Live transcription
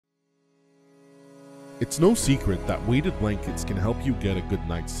It's no secret that weighted blankets can help you get a good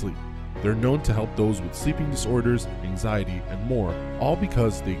night's sleep. They're known to help those with sleeping disorders, anxiety, and more, all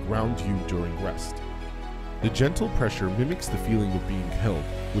because they ground you during rest. The gentle pressure mimics the feeling of being held,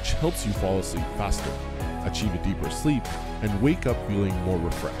 which helps you fall asleep faster, achieve a deeper sleep, and wake up feeling more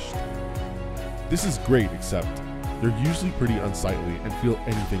refreshed. This is great, except they're usually pretty unsightly and feel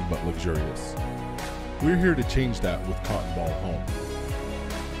anything but luxurious. We're here to change that with Cottonball Home.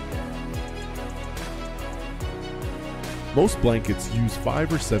 Most blankets use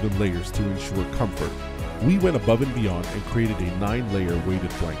 5 or 7 layers to ensure comfort. We went above and beyond and created a 9-layer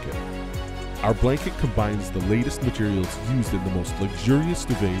weighted blanket. Our blanket combines the latest materials used in the most luxurious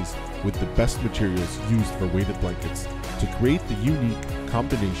duvets with the best materials used for weighted blankets to create the unique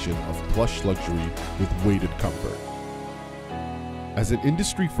combination of plush luxury with weighted comfort. As an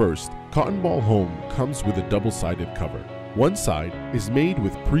industry first, Cottonball Home comes with a double-sided cover. One side is made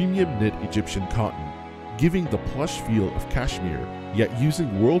with premium knit Egyptian cotton, giving the plush feel of cashmere, yet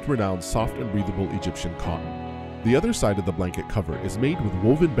using world-renowned soft and breathable Egyptian cotton. The other side of the blanket cover is made with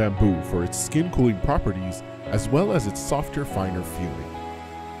woven bamboo for its skin-cooling properties as well as its softer, finer feeling.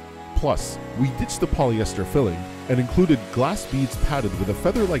 Plus, we ditched the polyester filling and included glass beads padded with a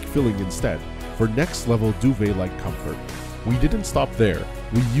feather-like filling instead for next-level duvet-like comfort. We didn't stop there.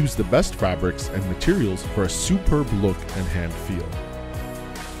 We used the best fabrics and materials for a superb look and hand feel.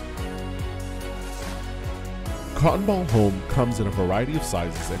 Cottonball Home comes in a variety of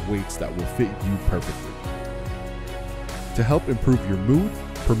sizes and weights that will fit you perfectly. To help improve your mood,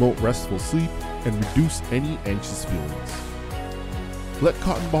 promote restful sleep, and reduce any anxious feelings. Let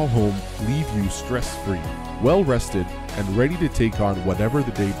Cottonball Home leave you stress-free, well-rested, and ready to take on whatever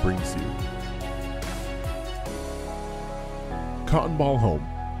the day brings you. Cottonball Home.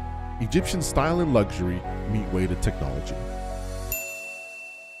 Egyptian style and luxury meet weighted technology.